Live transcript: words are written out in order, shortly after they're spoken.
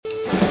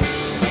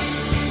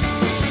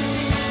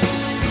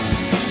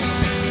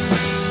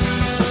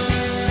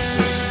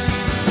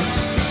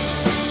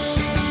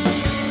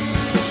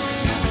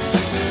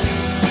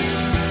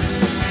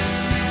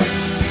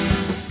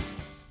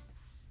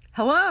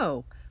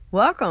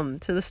Welcome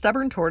to the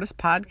Stubborn Tortoise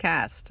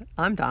Podcast.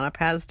 I'm Donna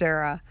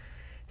Pazdera.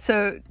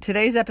 So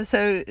today's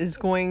episode is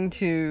going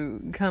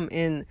to come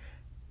in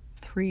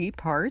 3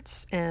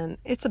 parts, and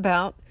it's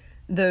about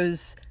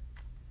those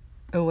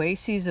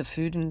oases of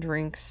food and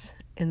drinks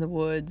in the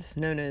woods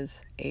known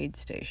as aid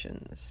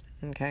stations.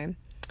 Okay?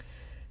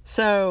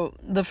 So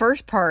the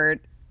first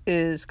part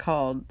is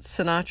called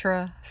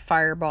Sinatra,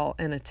 Fireball,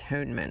 and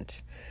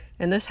Atonement.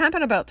 And this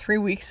happened about 3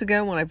 weeks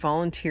ago when I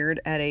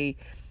volunteered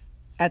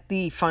at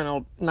the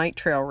final night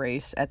trail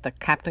race at the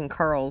Captain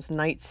Carl's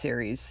Night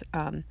Series.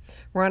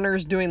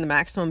 Runners doing the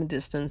maximum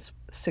distance,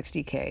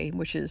 60K,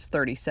 which is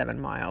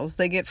 37 miles.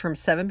 They get from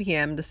 7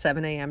 p.m. to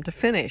 7 a.m. to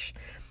finish.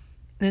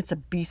 And it's a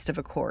beast of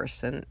a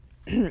course. And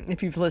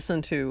if you've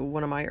listened to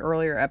one of my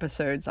earlier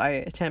episodes, I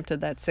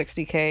attempted that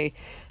 60K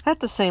at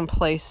the same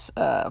place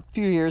a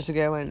few years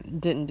ago and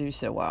didn't do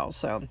so well.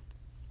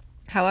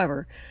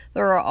 However,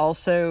 there are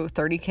also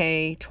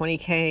 30K,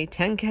 20K,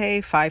 10K,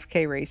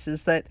 5K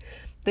races that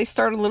they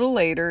start a little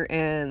later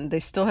and they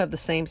still have the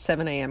same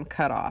 7 a.m.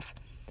 cutoff.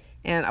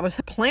 And I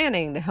was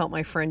planning to help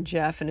my friend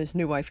Jeff and his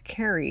new wife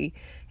Carrie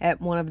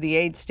at one of the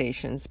aid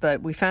stations,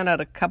 but we found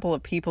out a couple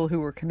of people who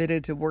were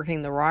committed to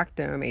working the Rock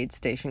Dome aid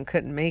station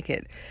couldn't make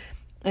it.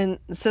 And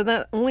so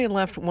that only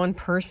left one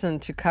person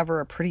to cover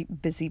a pretty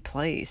busy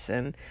place.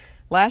 And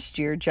last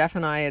year, Jeff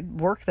and I had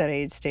worked that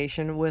aid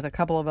station with a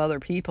couple of other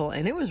people,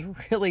 and it was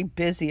really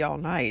busy all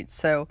night.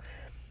 So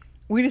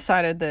we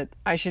decided that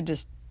I should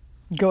just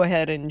go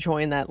ahead and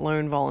join that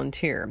lone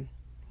volunteer.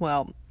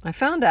 Well, I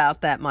found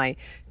out that my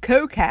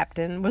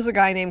co-captain was a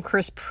guy named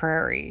Chris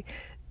Prairie,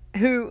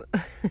 who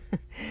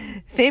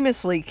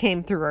famously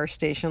came through our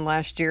station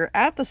last year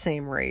at the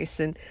same race,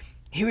 and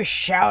he was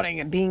shouting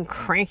and being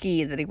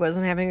cranky that he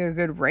wasn't having a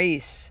good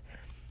race.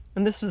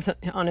 And this was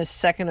on his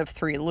second of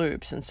 3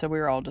 loops, and so we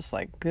were all just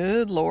like,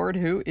 good Lord,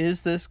 who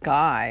is this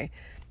guy?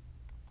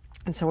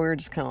 And so we were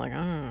just kind of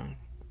like,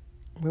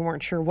 we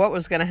weren't sure what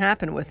was going to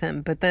happen with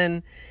him, but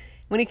then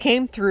when he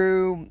came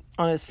through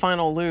on his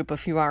final loop a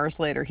few hours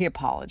later, he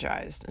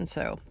apologized. And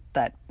so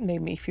that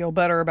made me feel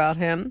better about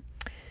him.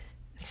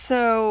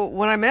 So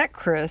when I met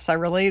Chris, I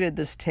related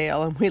this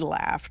tale and we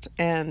laughed.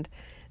 And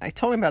I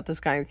told him about this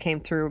guy who came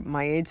through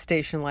my aid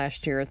station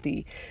last year at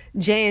the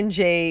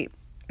J&J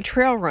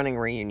trail running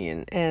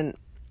reunion. And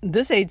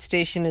this aid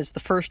station is the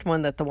first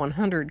one that the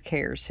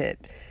 100Kers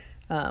hit,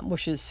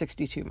 which is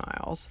 62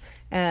 miles.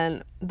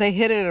 And they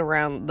hit it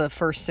around the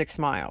first 6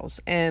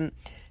 miles. And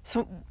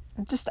so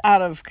just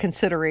out of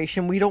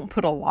consideration, we don't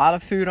put a lot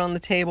of food on the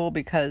table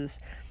because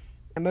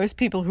most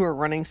people who are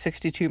running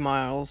 62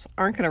 miles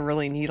aren't going to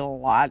really need a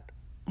lot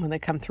when they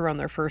come through on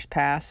their first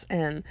pass.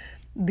 And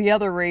the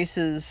other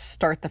races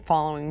start the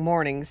following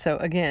morning. So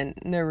again,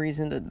 no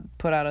reason to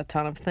put out a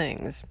ton of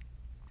things.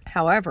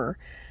 However,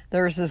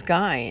 there was this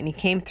guy and he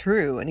came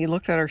through and he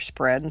looked at our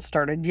spread and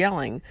started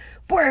yelling,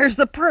 "Where's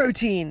the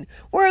protein?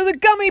 Where are the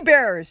gummy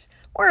bears?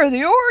 Where are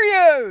the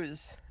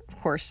Oreos?"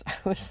 Of course, I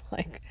was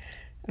like,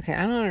 okay,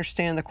 I don't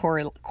understand the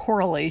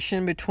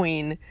correlation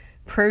between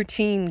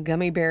protein,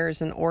 gummy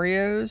bears, and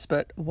Oreos,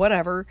 but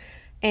whatever.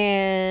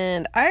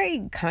 And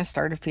I kind of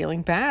started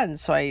feeling bad, and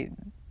so I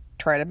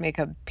tried to make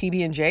a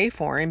PB&J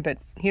for him, but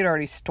he had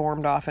already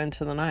stormed off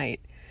into the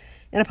night.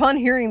 And upon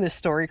hearing this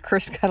story,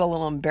 Chris got a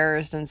little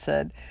embarrassed and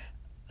said,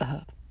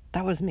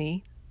 that was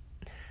me.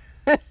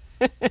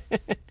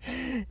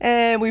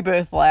 And we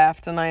both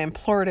laughed, and I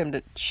implored him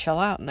to chill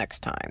out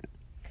next time.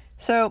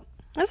 So,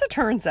 as it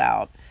turns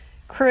out,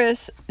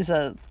 Chris is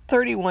a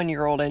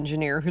 31-year-old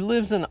engineer who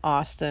lives in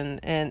Austin,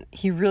 and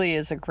he really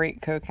is a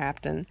great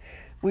co-captain.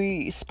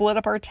 We split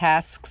up our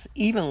tasks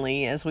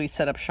evenly as we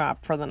set up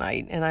shop for the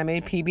night, and I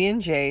made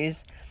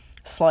PB&Js,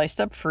 sliced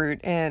up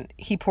fruit, and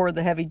he poured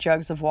the heavy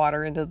jugs of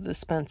water into the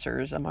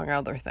dispensers, among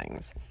other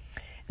things.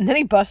 And then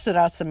he busted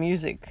out some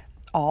music,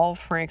 all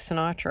Frank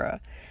Sinatra.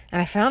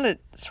 And I found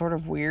it sort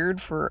of weird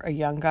for a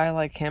young guy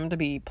like him to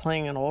be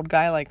playing an old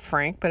guy like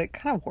Frank, but it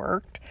kind of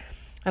worked.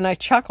 And I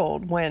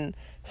chuckled when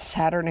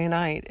Saturday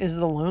Night Is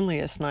the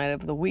Loneliest Night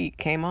of the Week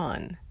came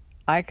on.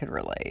 I could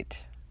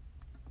relate.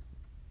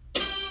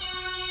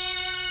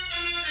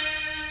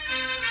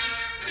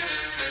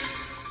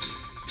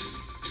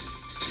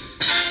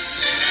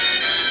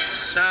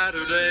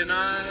 Saturday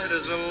night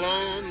is the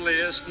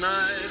loneliest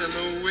night in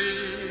the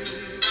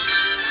week,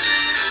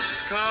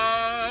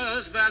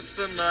 'cause that's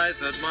the night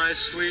that my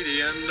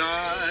sweetie and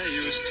I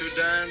used to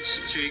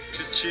dance cheek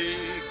to cheek.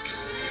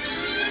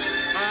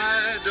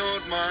 I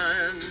don't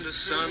mind a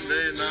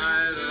Sunday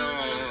night at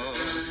all,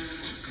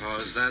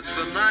 'cause that's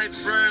the night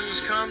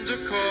friends come to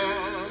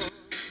call.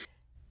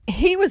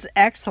 He was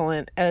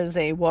excellent as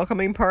a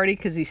welcoming party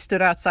because he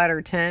stood outside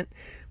our tent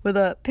with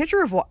a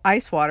pitcher of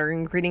ice water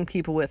and greeting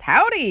people with,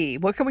 "Howdy,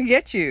 what can we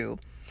get you?"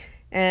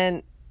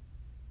 And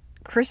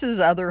Chris's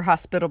other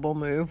hospitable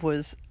move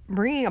was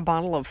bringing a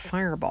bottle of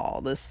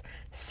Fireball, this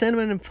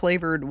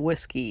cinnamon-flavored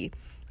whiskey.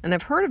 And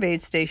I've heard of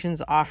aid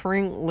stations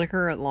offering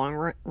liquor at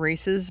long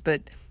races,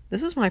 but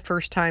this is my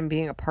first time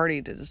being a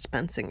party to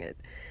dispensing it.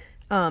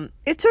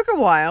 It took a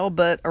while,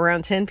 but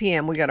around 10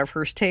 p.m. we got our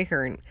first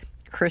taker, and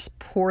Chris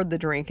poured the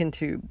drink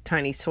into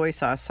tiny soy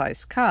sauce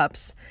sized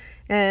cups,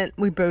 and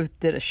we both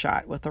did a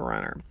shot with the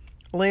runner.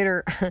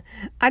 Later,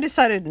 I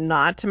decided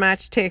not to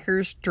match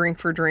Taker's drink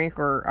for drink,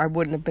 or I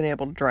wouldn't have been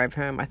able to drive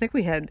home. I think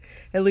we had,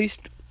 at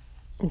least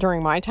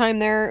during my time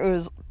there, it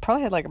was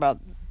probably had like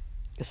about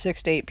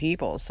 6 to 8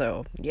 people.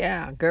 So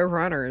yeah, go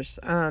runners.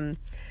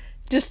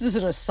 Just as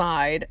an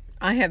aside,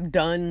 I have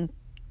done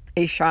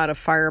a shot of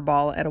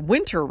Fireball at a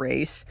winter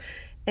race,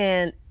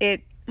 and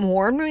it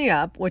warmed me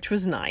up, which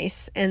was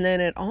nice, and then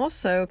it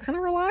also kind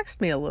of relaxed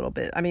me a little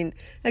bit. I mean,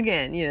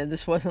 again,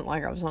 this wasn't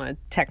like I was on a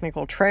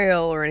technical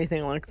trail or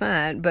anything like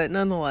that, but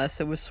nonetheless,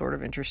 it was sort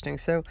of interesting.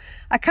 So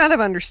I kind of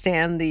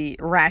understand the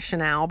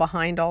rationale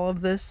behind all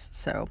of this.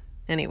 So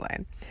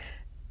anyway,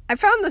 I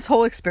found this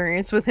whole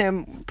experience with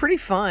him pretty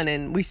fun,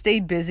 and we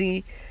stayed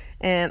busy,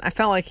 and I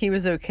felt like he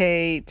was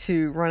okay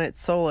to run it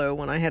solo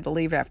when I had to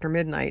leave after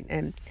midnight.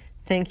 And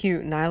thank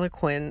you, Nyla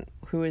Quinn,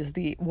 who is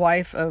the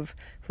wife of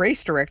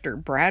race director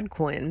Brad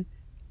Quinn,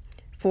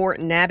 for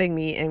nabbing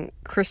me in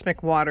Chris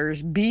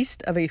McWater's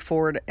beast of a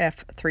Ford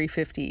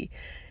F-350.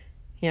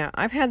 Yeah,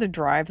 I've had to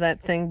drive that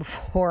thing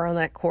before on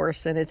that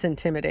course, and it's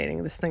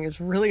intimidating. This thing is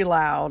really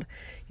loud.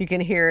 You can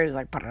hear it. It's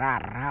like,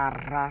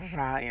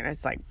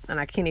 it's like, and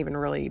I can't even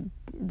really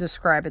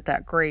describe it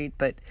that great,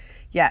 but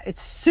yeah,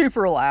 it's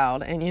super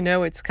loud, and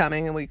it's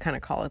coming, and we kind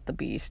of call it the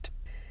beast.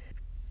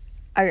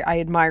 I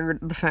admired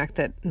the fact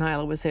that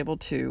Nyla was able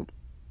to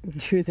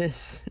do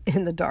this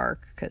in the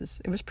dark,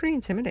 because it was pretty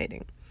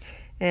intimidating.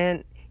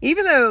 And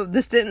even though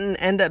this didn't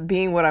end up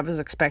being what I was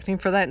expecting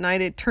for that night,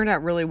 it turned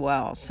out really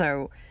well.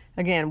 So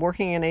again,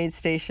 working an aid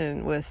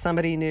station with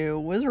somebody new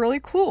was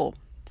really cool.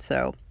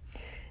 So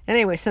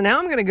anyway, so now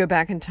I'm going to go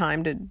back in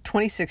time to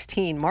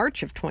 2016,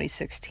 March of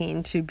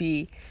 2016 to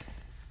be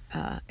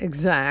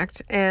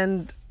exact.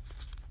 And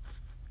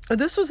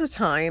this was a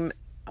time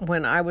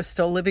when I was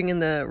still living in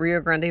the Rio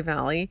Grande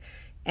Valley,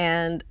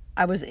 and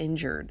I was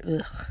injured.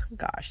 Ugh,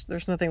 gosh,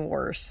 there's nothing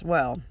worse.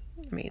 Well,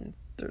 I mean,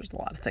 there's a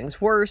lot of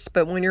things worse,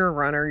 but when you're a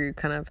runner, you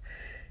kind of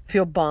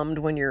feel bummed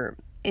when you're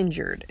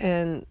injured.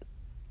 And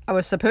I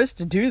was supposed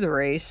to do the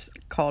race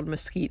called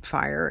Mesquite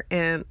Fire,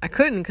 and I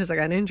couldn't because I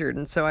got injured.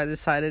 And so I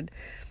decided,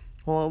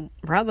 well,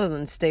 rather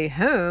than stay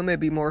home, it'd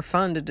be more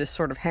fun to just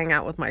sort of hang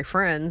out with my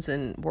friends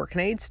and work an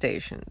aid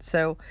station.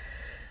 So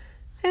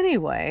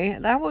anyway,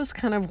 that was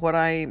kind of what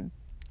I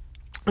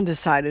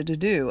decided to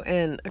do.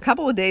 And a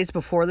couple of days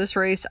before this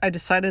race, I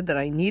decided that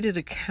I needed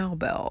a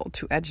cowbell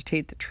to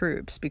agitate the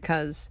troops,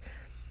 because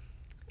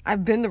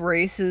I've been to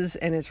races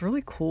and it's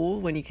really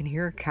cool when you can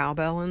hear a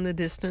cowbell in the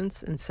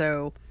distance. And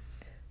so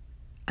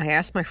I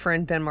asked my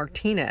friend Ben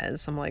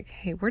Martinez, I'm like,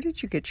 hey, where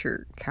did you get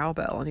your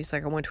cowbell? And he's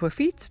like, I went to a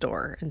feed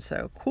store. And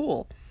so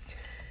cool.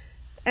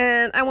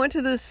 And I went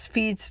to this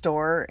feed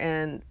store,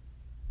 and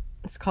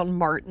it's called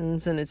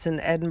Martin's, and it's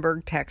in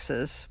Edinburgh,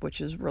 Texas, which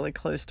is really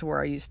close to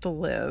where I used to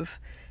live.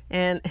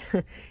 And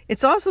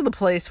it's also the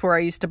place where I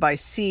used to buy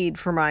seed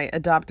for my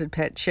adopted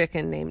pet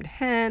chicken named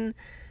Hen.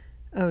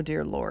 Oh,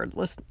 dear Lord.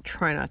 Let's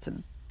try not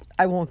to...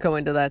 I won't go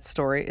into that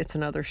story. It's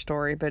another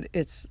story, but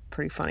it's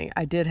pretty funny.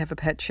 I did have a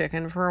pet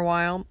chicken for a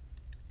while,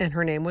 and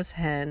her name was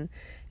Hen,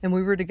 and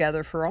we were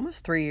together for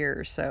almost 3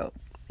 years.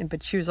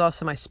 But she was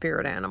also my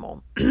spirit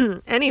animal.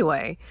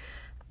 Anyway,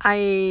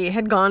 I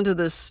had gone to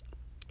this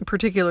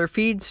particular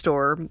feed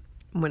store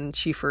when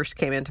she first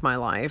came into my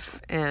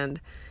life,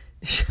 and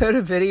showed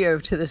a video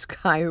to this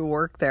guy who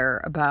worked there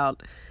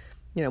about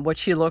what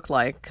she looked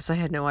like, because I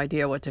had no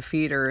idea what to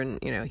feed her,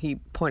 and he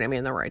pointed me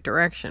in the right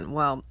direction.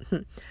 Well,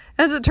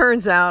 as it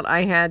turns out,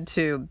 I had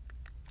to,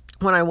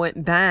 when I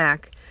went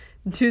back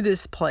to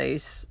this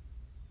place,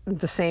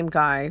 the same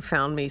guy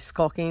found me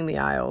skulking the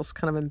aisles,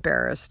 kind of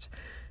embarrassed,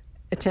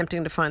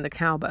 attempting to find the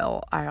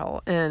cowbell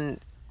aisle,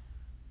 and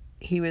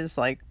he was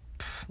like,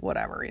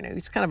 whatever,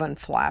 he's kind of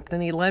unflapped,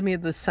 and he led me to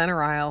the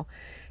center aisle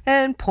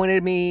and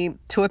pointed me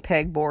to a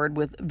pegboard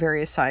with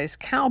various sized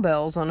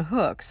cowbells on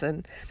hooks,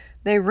 and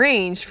they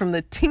ranged from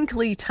the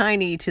tinkly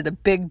tiny to the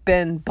Big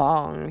Ben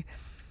bong.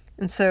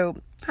 And so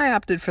I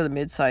opted for the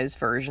mid-sized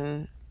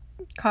version.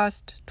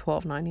 Cost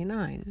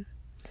 $12.99.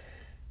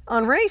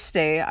 On race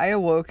day, I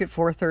awoke at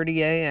 4:30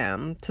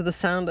 a.m. to the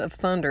sound of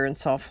thunder and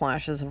saw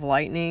flashes of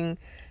lightning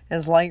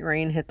as light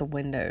rain hit the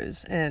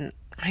windows, and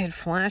I had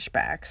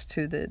flashbacks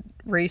to the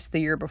race the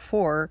year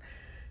before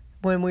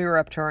when we were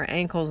up to our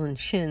ankles and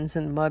shins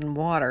in mud and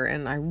water,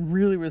 and I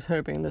really was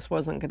hoping this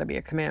wasn't going to be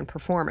a command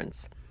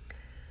performance.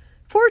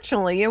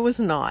 Fortunately, it was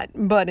not,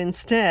 but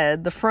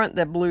instead, the front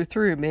that blew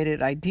through made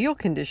it ideal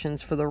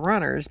conditions for the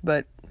runners,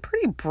 but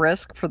pretty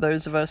brisk for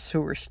those of us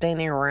who were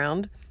standing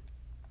around.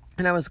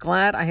 And I was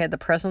glad I had the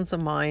presence of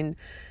mind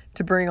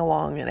to bring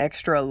along an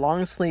extra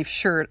long-sleeve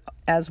shirt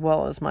as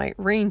well as my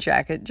rain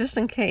jacket, just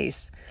in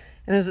case.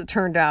 And as it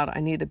turned out, I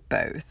needed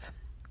both.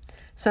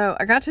 So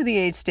I got to the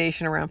aid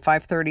station around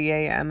 5:30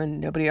 a.m. and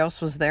nobody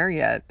else was there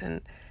yet.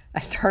 And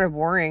I started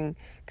worrying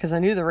because I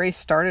knew the race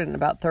started in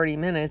about 30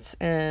 minutes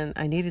and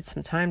I needed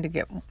some time to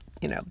get,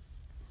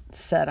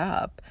 set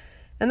up.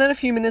 And then a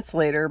few minutes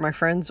later, my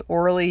friends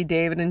Orly,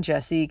 David, and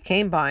Jesse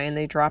came by and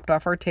they dropped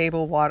off our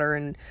table, water,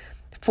 and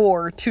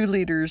for 2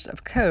 liters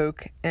of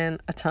Coke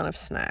and a ton of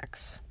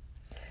snacks.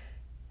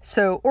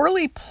 So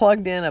Orly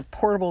plugged in a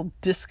portable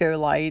disco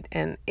light,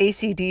 and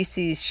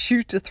AC/DC's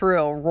Shoot to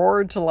Thrill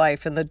roared to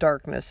life in the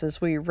darkness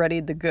as we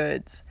readied the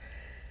goods.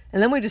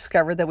 And then we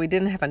discovered that we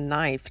didn't have a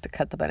knife to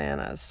cut the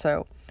bananas,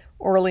 so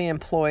Orly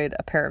employed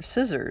a pair of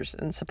scissors,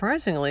 and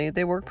surprisingly,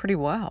 they worked pretty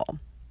well.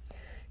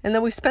 And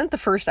then we spent the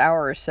first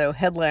hour or so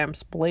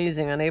headlamps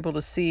blazing, unable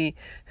to see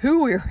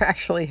who we were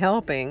actually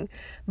helping,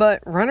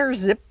 but runners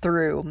zipped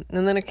through,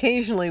 and then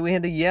occasionally we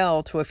had to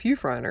yell to a few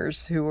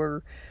runners who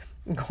were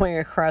going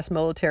across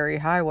Military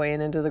Highway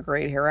and into the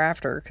great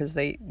hereafter because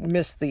they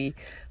missed the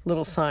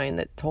little sign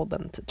that told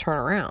them to turn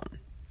around.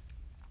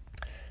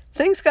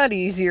 Things got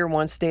easier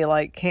once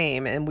daylight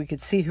came and we could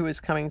see who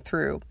was coming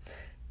through.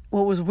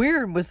 What was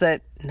weird was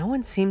that no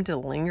one seemed to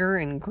linger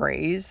and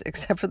graze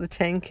except for the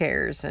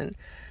 10Kers, and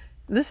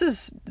this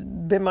has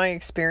been my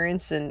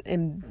experience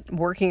in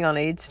working on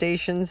aid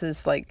stations.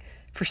 Is like,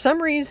 for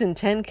some reason,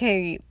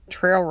 10K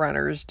trail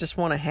runners just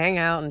want to hang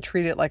out and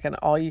treat it like an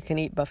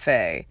all-you-can-eat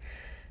buffet.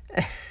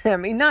 I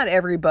mean, not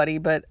everybody,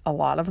 but a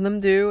lot of them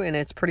do, and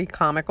it's pretty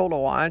comical to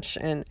watch.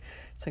 And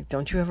it's like,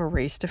 don't you have a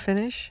race to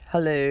finish?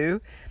 Hello?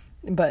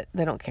 But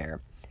they don't care.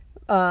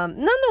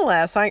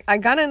 Nonetheless, I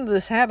got into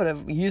this habit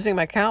of using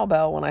my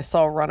cowbell when I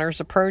saw runners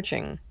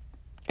approaching.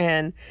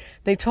 And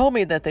they told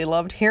me that they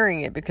loved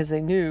hearing it because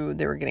they knew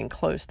they were getting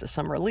close to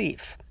some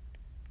relief.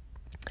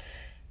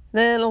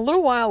 Then a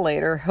little while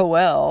later,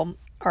 Joel,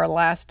 our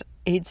last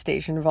aid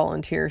station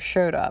volunteer,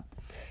 showed up.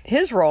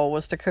 His role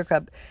was to cook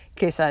up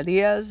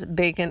quesadillas,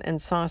 bacon,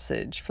 and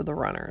sausage for the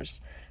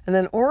runners. And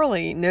then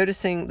Orly,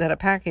 noticing that a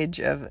package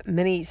of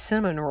mini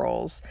cinnamon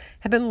rolls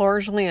had been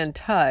largely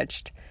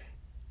untouched,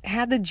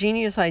 had the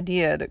genius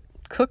idea to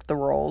cook the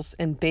rolls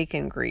in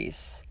bacon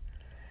grease.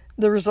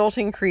 The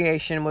resulting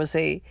creation was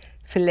a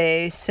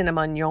filet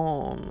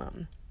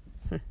cinnamon,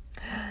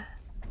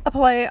 a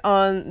play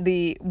on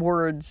the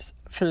words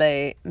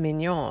filet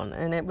mignon,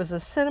 and it was a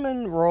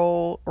cinnamon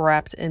roll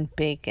wrapped in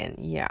bacon,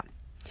 yeah.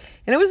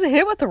 And it was a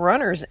hit with the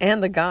runners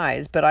and the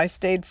guys, but I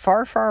stayed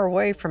far, far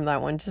away from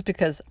that one just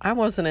because I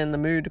wasn't in the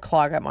mood to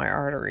clog up my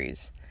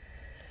arteries.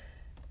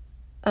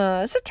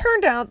 As it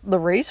turned out, the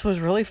race was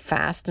really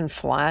fast and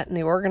flat, and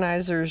the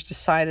organizers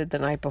decided the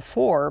night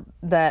before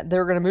that they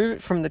were going to move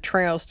it from the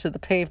trails to the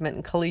pavement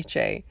in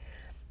Caliche,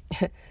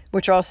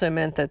 which also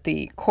meant that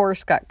the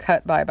course got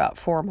cut by about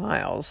 4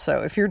 miles.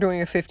 So if you're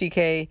doing a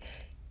 50K,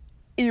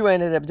 you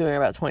ended up doing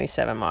about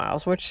 27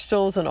 miles, which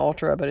still is an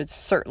ultra, but it's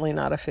certainly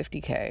not a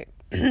 50K.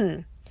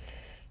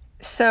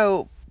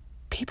 So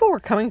people were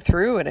coming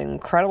through at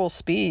incredible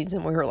speeds,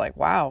 and we were like,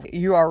 wow,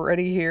 you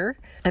already here?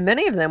 And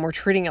many of them were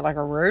treating it like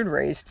a road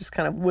race, just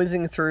kind of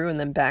whizzing through and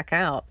then back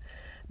out.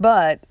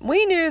 But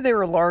we knew they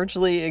were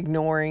largely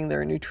ignoring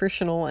their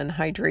nutritional and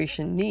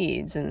hydration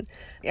needs. And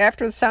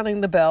after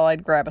sounding the bell,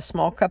 I'd grab a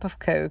small cup of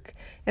Coke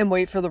and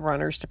wait for the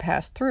runners to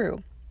pass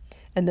through.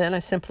 And then I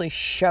simply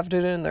shoved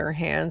it in their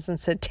hands and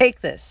said,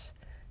 take this.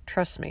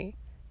 Trust me,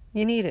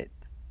 you need it.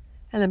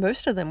 And then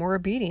most of them were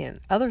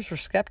obedient. Others were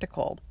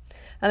skeptical.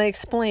 And I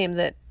explained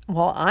that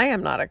while I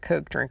am not a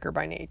Coke drinker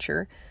by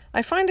nature,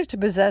 I find it to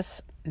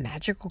possess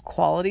magical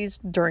qualities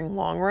during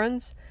long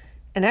runs.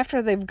 And after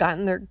they've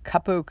gotten their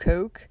cup of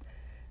Coke,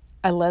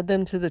 I led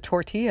them to the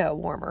tortilla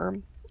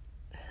warmer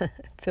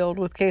filled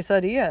with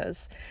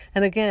quesadillas.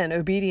 And again,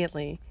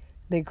 obediently,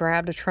 they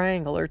grabbed a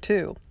triangle or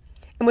two.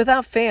 And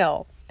without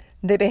fail,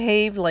 they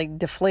behaved like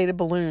deflated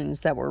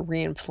balloons that were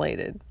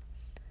reinflated.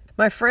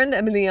 My friend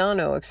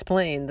Emiliano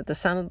explained that the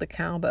sound of the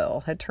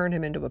cowbell had turned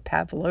him into a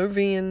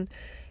Pavlovian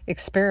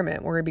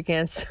experiment where he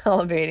began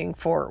salivating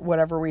for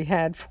whatever we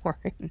had for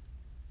him.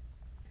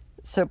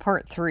 So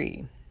part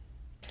 3.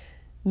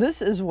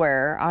 This is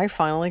where I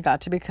finally got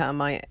to become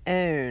my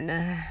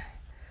own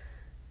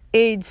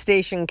aid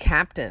station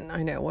captain.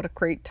 I know, what a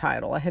great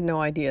title. I had no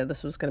idea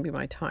this was going to be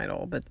my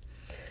title, but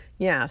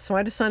yeah, so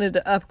I decided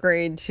to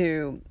upgrade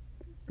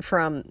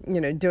from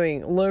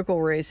doing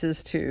local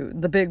races to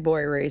the big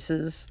boy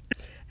races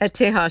at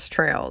Tejas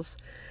Trails.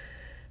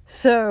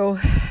 So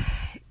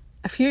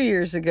a few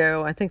years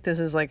ago, I think this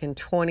is like in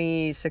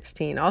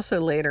 2016, also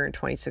later in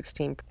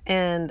 2016,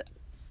 and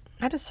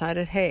I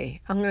decided,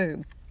 hey, I'm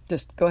going to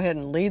just go ahead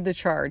and lead the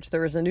charge.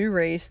 There was a new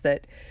race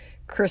that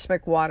Chris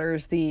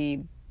McWaters,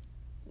 the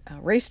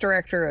race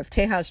director of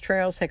Tejas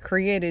Trails, had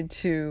created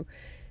to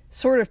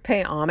sort of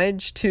pay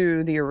homage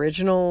to the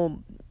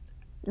original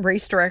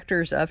race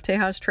directors of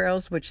Tejas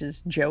Trails, which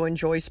is Joe and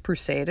Joyce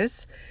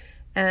Prusadis,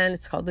 and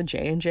it's called the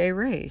J&J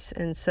race.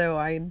 And so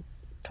I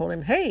told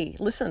him, hey,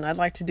 listen, I'd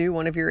like to do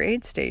one of your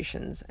aid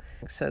stations.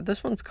 So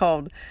this one's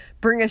called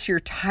Bring Us Your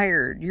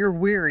Tired, You're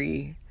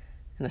Weary,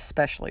 and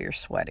Especially You're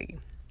Sweaty.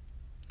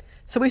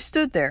 So we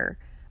stood there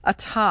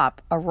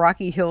atop a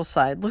rocky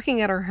hillside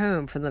looking at our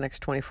home for the next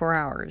 24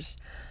 hours.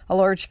 A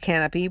large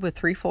canopy with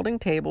 3 folding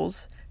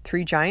tables,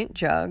 3 giant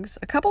jugs,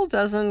 a couple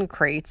dozen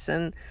crates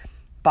and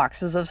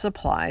boxes of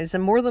supplies,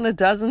 and more than a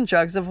dozen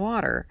jugs of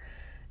water.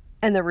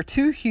 And there were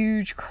 2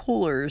 huge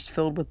coolers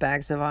filled with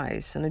bags of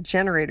ice, and a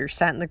generator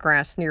sat in the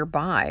grass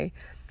nearby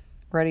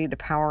ready to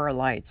power our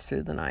lights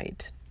through the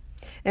night.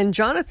 And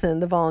Jonathan,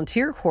 the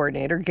volunteer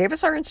coordinator, gave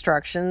us our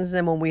instructions,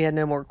 and when we had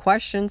no more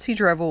questions, he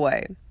drove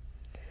away.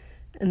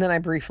 And then I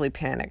briefly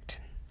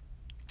panicked.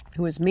 It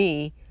was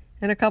me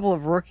and a couple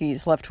of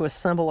rookies left to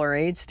assemble our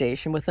aid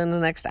station within the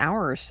next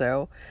hour or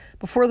so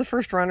before the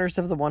first runners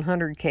of the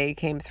 100K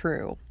came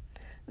through.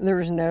 There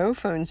was no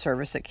phone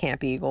service at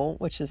Camp Eagle,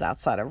 which is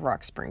outside of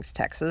Rock Springs,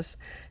 Texas,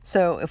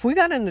 so if we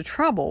got into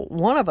trouble,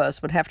 one of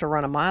us would have to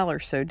run a mile or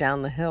so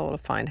down the hill to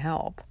find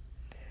help.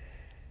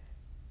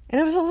 And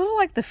it was a little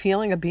like the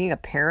feeling of being a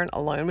parent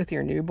alone with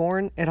your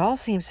newborn. It all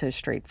seemed so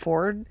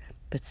straightforward,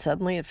 but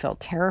suddenly it felt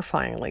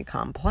terrifyingly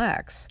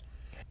complex.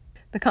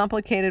 The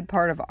complicated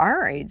part of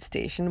our aid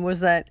station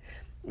was that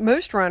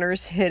most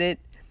runners hit it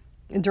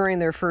during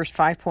their first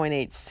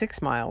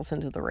 5.86 miles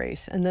into the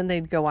race, and then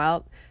they'd go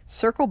out,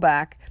 circle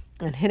back,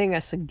 and hitting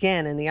us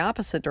again in the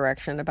opposite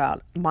direction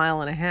about a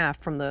mile and a half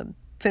from the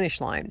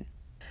finish line.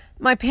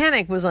 My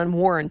panic was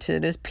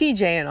unwarranted as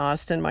PJ and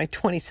Austin, my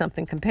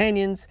 20-something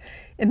companions,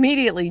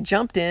 immediately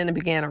jumped in and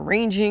began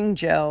arranging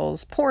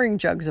gels, pouring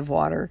jugs of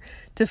water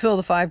to fill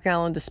the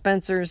 5-gallon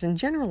dispensers, and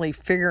generally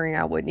figuring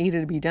out what needed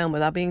to be done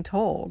without being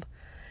told.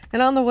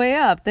 And on the way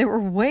up, they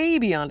were way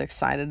beyond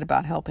excited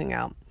about helping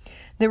out.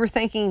 They were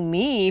thanking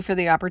me for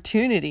the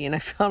opportunity, and I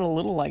felt a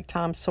little like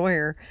Tom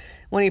Sawyer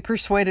when he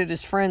persuaded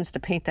his friends to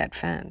paint that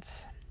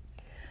fence.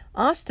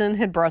 Austin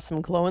had brought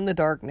some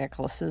glow-in-the-dark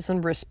necklaces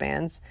and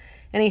wristbands,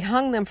 and he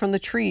hung them from the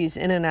trees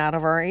in and out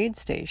of our aid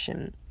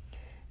station.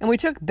 And we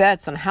took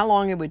bets on how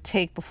long it would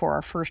take before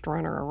our first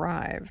runner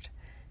arrived.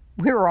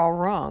 We were all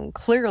wrong.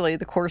 Clearly,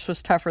 the course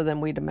was tougher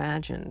than we'd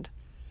imagined.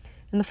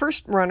 And the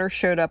first runner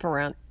showed up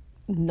around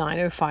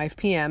 9:05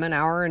 p.m., an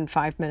hour and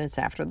 5 minutes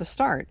after the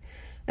start.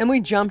 And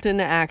we jumped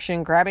into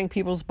action, grabbing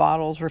people's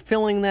bottles,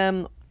 refilling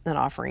them, and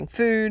offering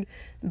food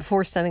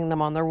before sending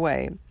them on their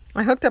way.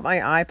 I hooked up my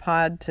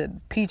iPod to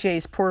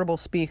PJ's portable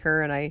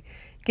speaker, and I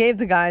gave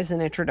the guys an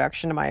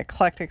introduction to my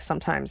eclectic,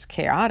 sometimes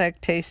chaotic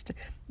taste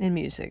in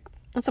music.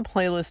 It's a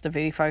playlist of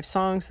 85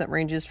 songs that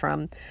ranges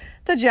from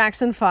the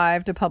Jackson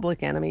 5 to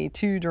Public Enemy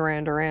to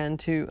Duran Duran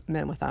to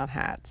Men Without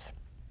Hats.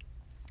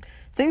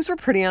 Things were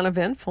pretty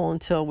uneventful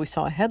until we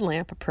saw a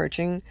headlamp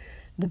approaching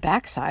the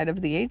backside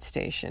of the aid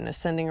station,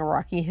 ascending a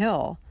rocky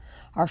hill.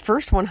 Our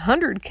first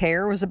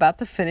 100Ker was about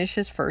to finish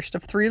his first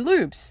of 3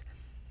 loops.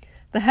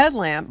 The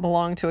headlamp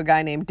belonged to a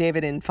guy named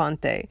David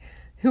Infante,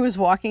 who was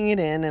walking it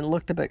in and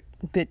looked a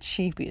bit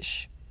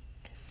sheepish.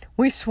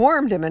 We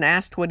swarmed him and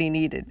asked what he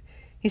needed.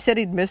 He said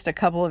he'd missed a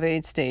couple of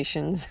aid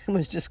stations and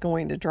was just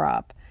going to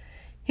drop.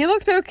 He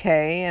looked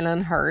okay and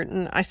unhurt,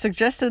 and I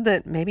suggested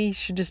that maybe he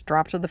should just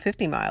drop to the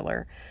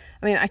 50-miler.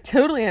 I mean, I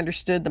totally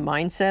understood the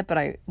mindset, but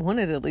I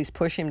wanted to at least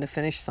push him to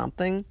finish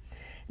something.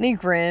 And he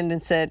grinned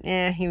and said,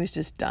 he was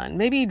just done.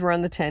 Maybe he'd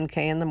run the 10K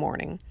in the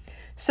morning.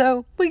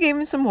 So we gave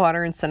him some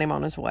water and sent him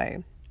on his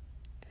way.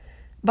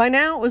 By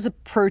now it was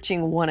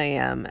approaching 1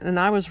 a.m., and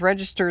I was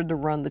registered to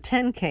run the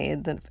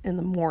 10K in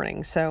the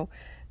morning, so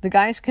the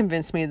guys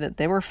convinced me that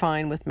they were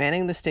fine with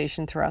manning the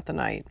station throughout the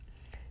night.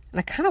 And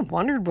I kind of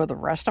wondered where the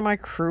rest of my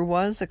crew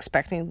was,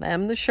 expecting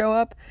them to show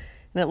up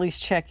and at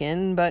least check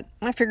in, but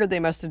I figured they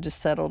must have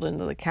just settled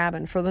into the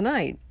cabin for the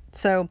night.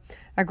 So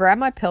I grabbed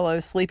my pillow,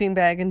 sleeping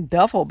bag, and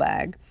duffel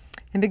bag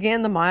and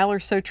began the mile or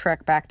so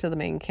trek back to the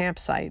main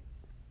campsite.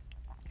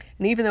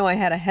 And even though I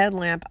had a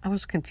headlamp, I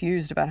was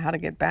confused about how to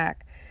get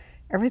back.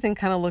 Everything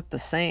kind of looked the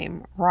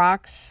same.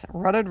 Rocks,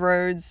 rutted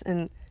roads,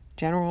 and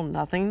general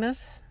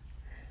nothingness.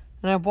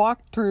 And I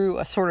walked through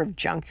a sort of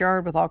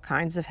junkyard with all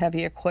kinds of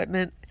heavy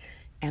equipment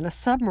and a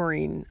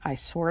submarine, I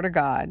swear to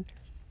God.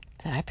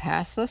 Did I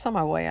pass this on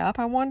my way up,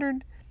 I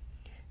wondered?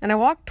 And I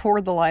walked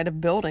toward the light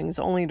of buildings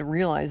only to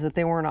realize that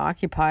they weren't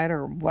occupied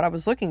or what I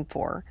was looking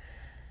for.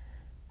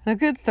 And a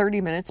good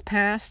 30 minutes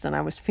passed, and I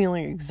was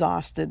feeling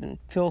exhausted and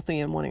filthy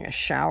and wanting a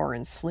shower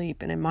and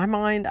sleep. And in my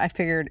mind, I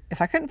figured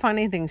if I couldn't find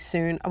anything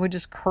soon, I would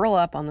just curl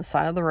up on the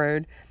side of the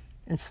road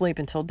and sleep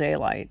until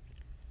daylight.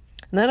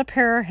 And then a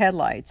pair of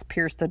headlights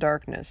pierced the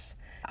darkness.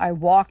 I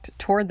walked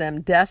toward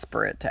them,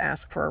 desperate to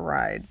ask for a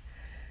ride.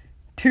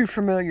 2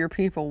 familiar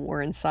people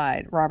were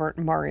inside, Robert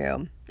and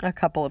Mario, a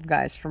couple of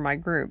guys from my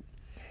group.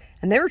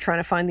 And they were trying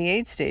to find the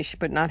aid station,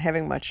 but not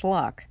having much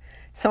luck.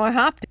 So I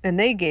hopped, and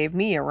they gave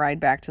me a ride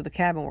back to the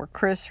cabin where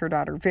Chris, her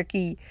daughter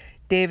Vicky,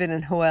 David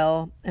and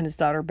Joel, and his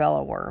daughter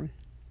Bella were.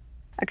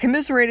 I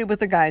commiserated with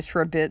the guys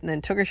for a bit and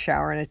then took a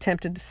shower and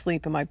attempted to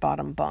sleep in my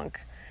bottom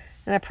bunk.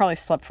 And I probably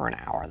slept for an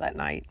hour that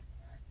night.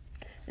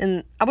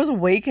 And I was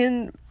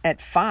awakened at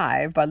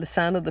 5 by the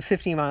sound of the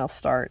 50-mile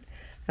start,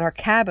 and our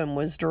cabin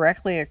was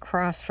directly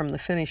across from the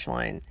finish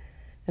line.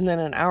 And then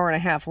an hour and a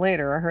half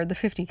later, I heard the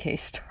 50K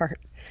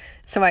start.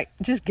 So I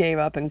just gave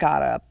up and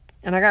got up.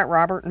 And I got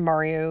Robert and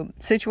Mario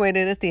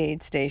situated at the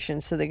aid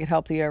station so they could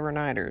help the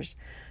overnighters.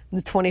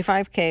 The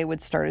 25K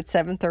would start at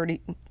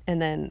 7:30,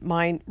 and then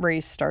my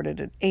race started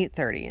at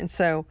 8:30. And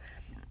so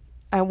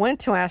I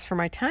went to ask for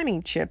my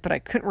timing chip, but I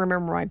couldn't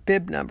remember my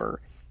bib number.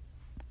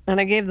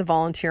 And I gave the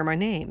volunteer my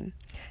name.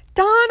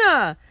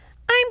 "Donna!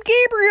 I'm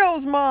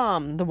Gabriel's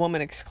mom!" the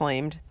woman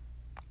exclaimed.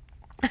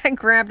 I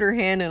grabbed her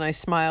hand and I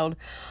smiled.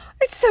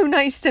 It's so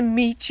nice to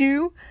meet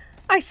you.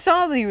 I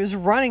saw that he was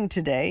running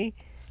today,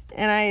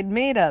 and I had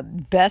made a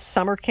best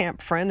summer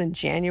camp friend in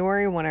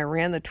January when I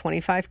ran the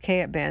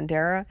 25K at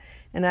Bandera,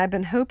 and I've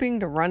been hoping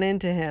to run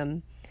into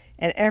him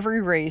at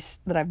every race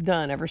that I've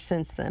done ever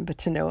since then, but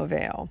to no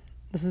avail.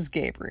 This is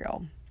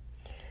Gabriel.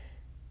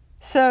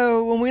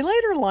 So when we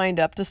later lined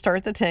up to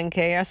start the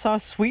 10K, I saw a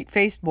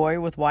sweet-faced boy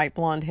with white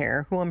blonde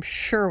hair who I'm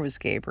sure was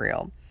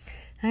Gabriel.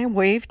 I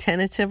waved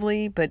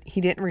tentatively, but he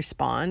didn't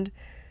respond.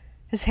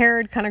 His hair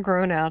had kind of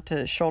grown out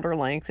to shoulder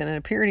length, and it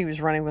appeared he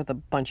was running with a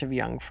bunch of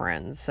young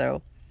friends,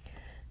 so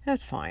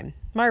that's fine.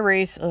 My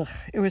race,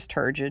 it was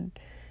turgid.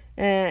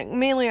 And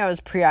mainly I was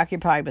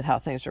preoccupied with how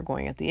things were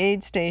going at the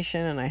aid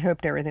station, and I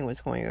hoped everything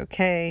was going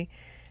okay.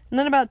 And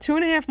then about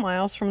 2.5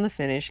 miles from the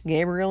finish,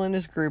 Gabriel and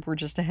his group were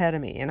just ahead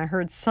of me, and I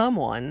heard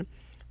someone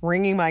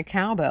ringing my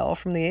cowbell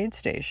from the aid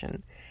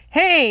station.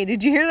 Hey,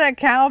 did you hear that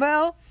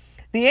cowbell?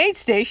 The aid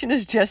station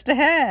is just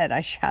ahead, I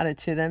shouted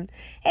to them.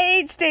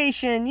 Aid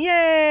station,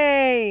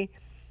 yay!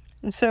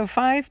 And so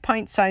 5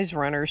 pint-sized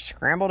runners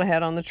scrambled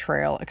ahead on the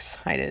trail,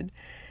 excited,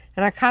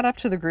 and I caught up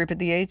to the group at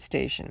the aid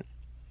station.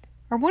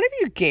 Are one of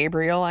you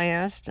Gabriel? I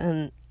asked,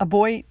 and a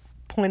boy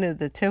pointed at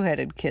the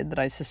tow-headed kid that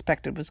I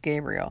suspected was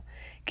Gabriel.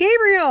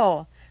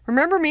 Gabriel!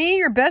 Remember me,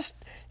 your best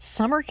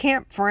summer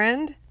camp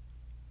friend?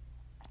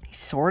 He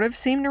sort of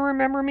seemed to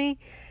remember me,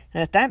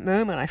 and at that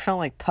moment I felt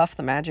like Puff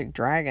the Magic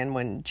Dragon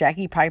when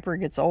Jackie Piper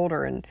gets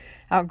older and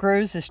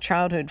outgrows his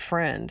childhood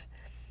friend.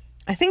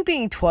 I think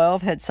being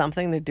 12 had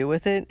something to do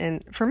with it,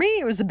 and for me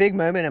it was a big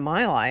moment in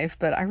my life,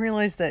 but I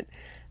realized that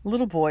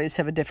little boys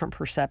have a different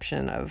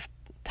perception of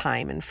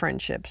time and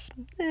friendships.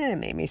 It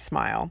made me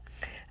smile.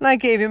 And I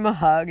gave him a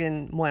hug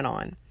and went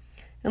on.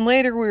 And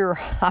later we were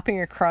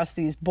hopping across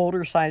these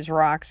boulder-sized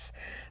rocks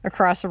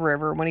across a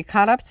river when he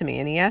caught up to me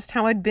and he asked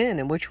how I'd been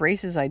and which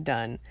races I'd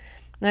done.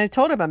 And I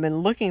told him I'd been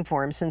looking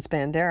for him since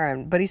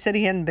Bandera, but he said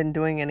he hadn't been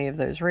doing any of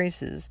those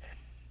races.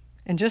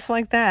 And just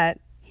like that,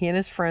 he and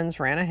his friends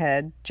ran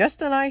ahead,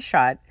 just an eye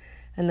shot,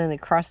 and then they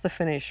crossed the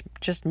finish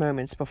just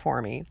moments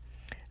before me.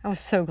 I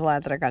was so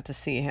glad that I got to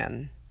see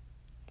him.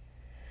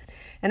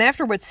 And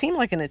after what seemed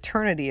like an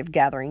eternity of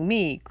gathering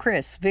me,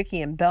 Chris,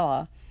 Vicky, and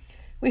Bella,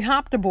 we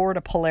hopped aboard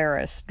a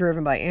Polaris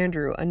driven by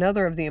Andrew,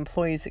 another of the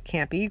employees at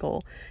Camp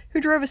Eagle, who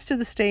drove us to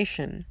the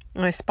station.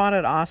 And I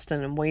spotted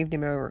Austin and waved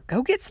him over.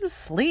 Go get some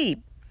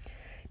sleep.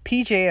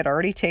 PJ had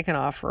already taken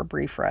off for a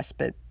brief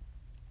respite,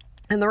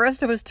 and the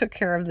rest of us took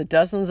care of the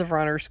dozens of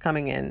runners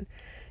coming in.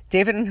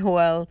 David and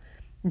Joel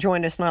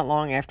joined us not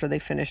long after they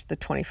finished the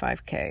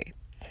 25K.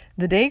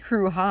 The day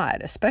grew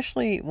hot,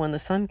 especially when the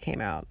sun came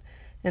out,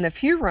 and a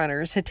few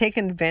runners had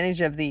taken advantage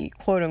of the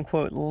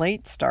quote-unquote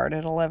late start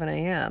at 11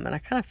 a.m., and I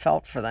kind of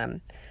felt for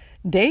them.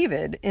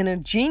 David, in a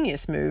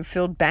genius move,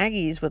 filled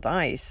baggies with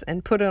ice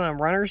and put it on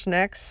runners'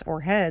 necks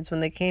or heads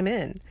when they came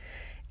in.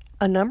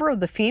 A number of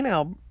the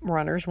female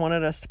runners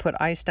wanted us to put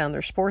ice down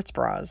their sports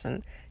bras,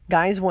 and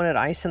guys wanted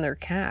ice in their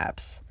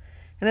caps.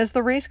 And as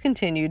the race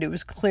continued, it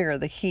was clear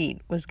the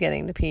heat was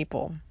getting to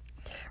people.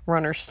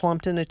 Runners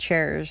slumped into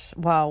chairs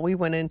while we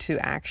went into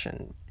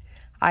action.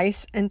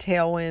 Ice and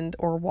tailwind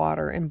or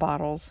water in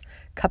bottles,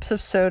 cups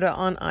of soda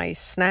on ice,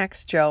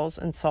 snacks, gels,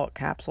 and salt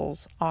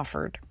capsules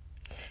offered.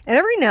 And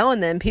every now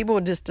and then people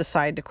would just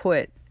decide to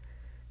quit.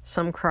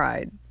 Some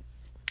cried.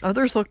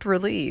 Others looked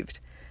relieved.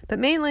 But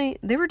mainly,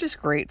 they were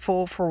just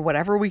grateful for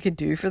whatever we could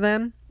do for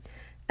them.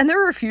 And there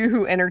were a few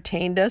who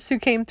entertained us who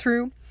came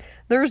through.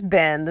 There's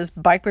Ben, this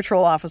bike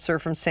patrol officer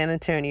from San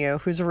Antonio,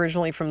 who's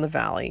originally from the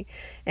Valley.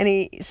 And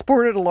he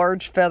sported a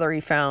large feather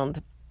he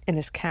found in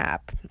his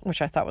cap,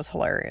 which I thought was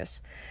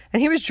hilarious.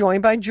 And he was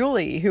joined by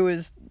Julie, who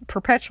is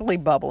perpetually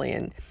bubbly,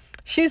 and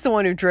she's the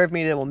one who drove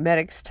me to a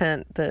medic's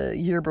tent the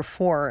year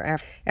before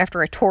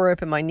after I tore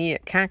open my knee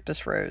at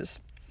Cactus Rose.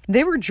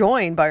 They were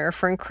joined by our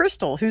friend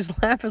Crystal, whose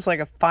laugh is like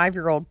a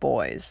 5-year-old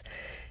boy's.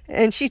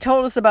 And she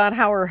told us about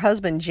how her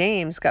husband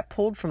James got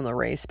pulled from the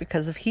race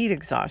because of heat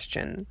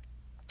exhaustion.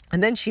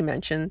 And then she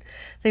mentioned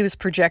that he was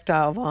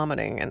projectile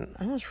vomiting, and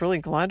I was really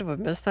glad to have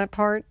missed that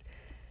part.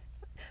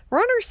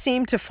 Runners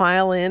seemed to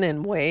file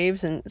in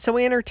waves, and so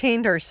we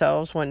entertained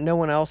ourselves when no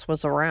one else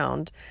was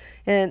around.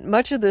 And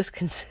much of this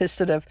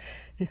consisted of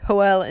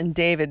Joel and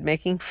David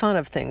making fun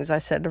of things I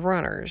said to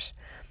runners.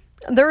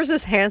 There was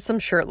this handsome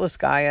shirtless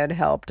guy I'd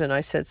helped, and I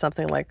said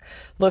something like,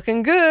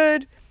 "Looking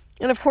good."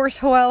 And of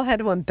course, Joel had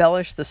to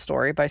embellish the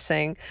story by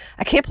saying,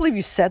 "I can't believe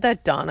you said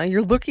that, Donna.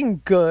 You're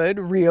looking good,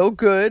 real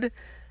good."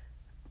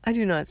 I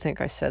do not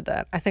think I said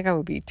that. I think I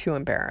would be too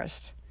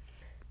embarrassed.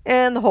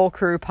 And the whole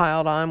crew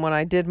piled on when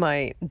I did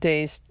my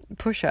day's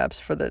push-ups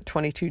for the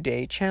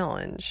 22-day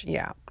challenge.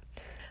 Yeah.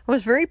 I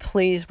was very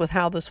pleased with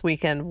how this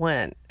weekend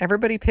went.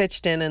 Everybody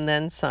pitched in and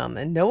then some,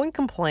 and no one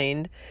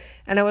complained.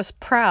 And I was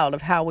proud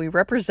of how we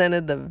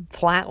represented the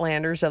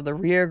flatlanders of the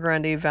Rio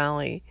Grande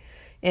Valley.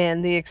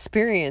 And the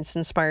experience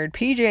inspired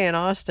PJ and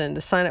Austin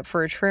to sign up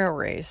for a trail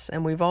race,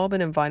 and we've all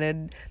been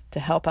invited to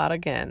help out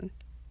again.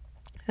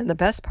 And the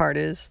best part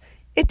is,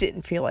 it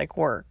didn't feel like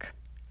work.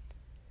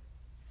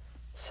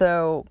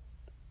 So,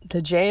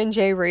 The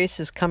J&J race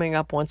is coming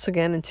up once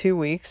again in 2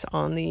 weeks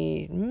on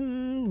the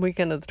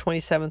weekend of the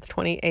 27th,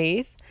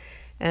 28th.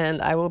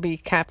 And I will be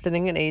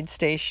captaining an aid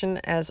station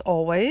as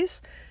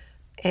always.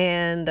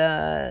 And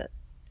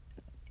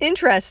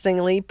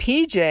interestingly,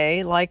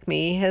 PJ, like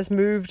me, has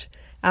moved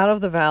out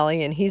of the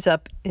valley and he's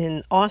up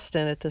in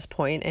Austin at this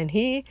point, and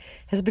he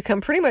has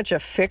become pretty much a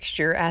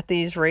fixture at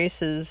these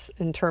races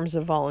in terms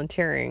of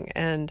volunteering.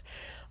 And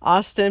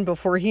Austin,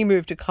 before he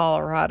moved to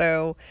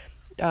Colorado,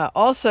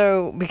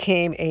 also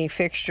became a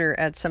fixture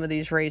at some of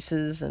these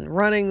races and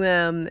running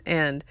them,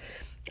 and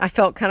I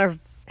felt kind of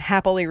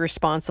happily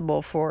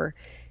responsible for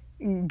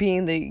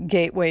being the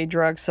gateway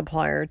drug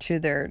supplier to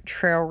their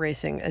trail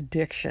racing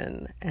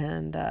addiction.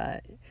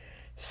 And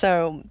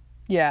so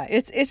yeah,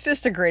 it's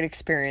just a great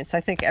experience.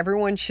 I think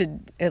everyone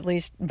should at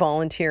least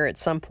volunteer at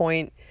some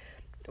point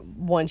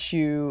once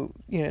you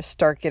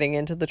start getting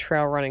into the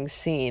trail running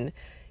scene.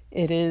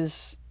 It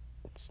is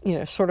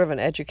sort of an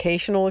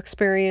educational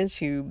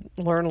experience. You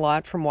learn a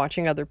lot from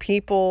watching other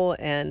people,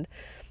 and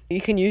you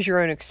can use your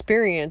own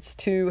experience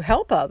to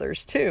help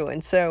others too.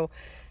 And so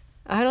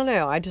I don't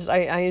know,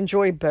 I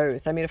enjoy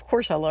both. I mean, of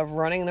course I love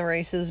running the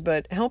races,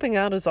 but helping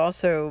out is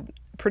also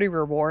pretty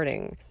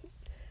rewarding.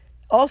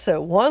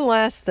 Also, one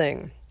last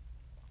thing.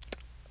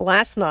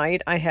 Last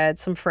night I had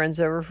some friends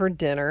over for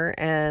dinner,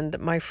 and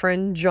my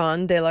friend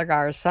John de la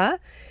Garza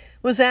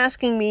was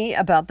asking me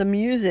about the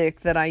music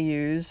that I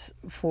use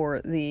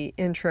for the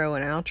intro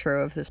and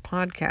outro of this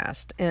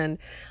podcast. And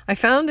I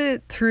found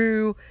it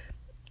through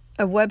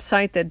a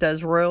website that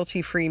does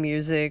royalty-free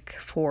music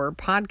for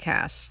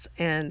podcasts.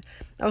 And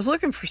I was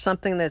looking for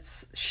something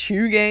that's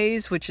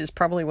shoegaze, which is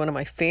probably one of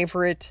my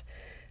favorite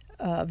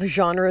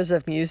genres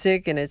of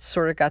music. And it's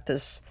sort of got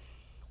this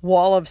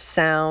wall of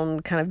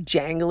sound, kind of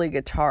jangly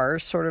guitar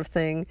sort of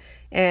thing.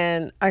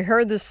 And I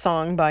heard this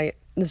song by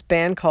this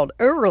band called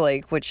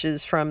Overlake, which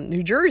is from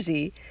New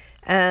Jersey,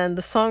 and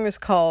the song is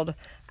called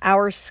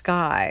Our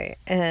Sky.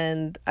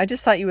 And I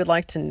just thought you would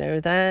like to know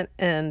that.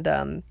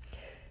 And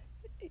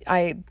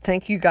I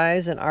thank you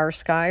guys in Our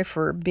Sky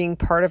for being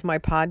part of my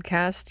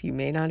podcast. You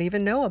may not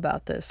even know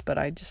about this, but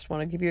I just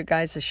want to give you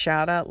guys a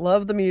shout out.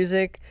 Love the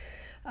music.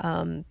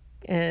 And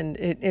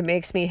it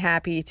makes me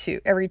happy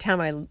to, every time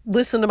I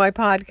listen to my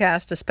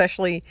podcast,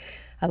 especially,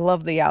 I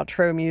love the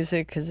outro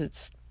music because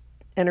it's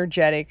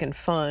energetic and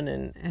fun,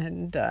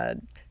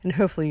 and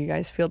hopefully you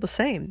guys feel the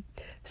same.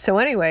 So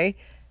anyway,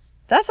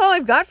 that's all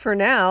I've got for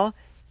now.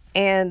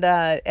 And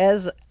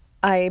as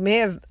I've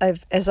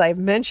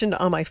mentioned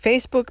on my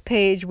Facebook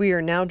page, we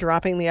are now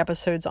dropping the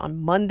episodes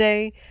on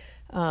Monday.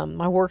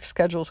 My work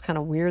schedule is kind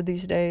of weird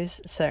these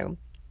days, so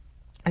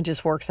it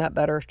just works out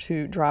better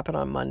to drop it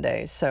on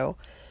Monday. So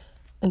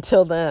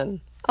until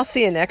then, I'll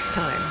see you next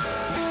time.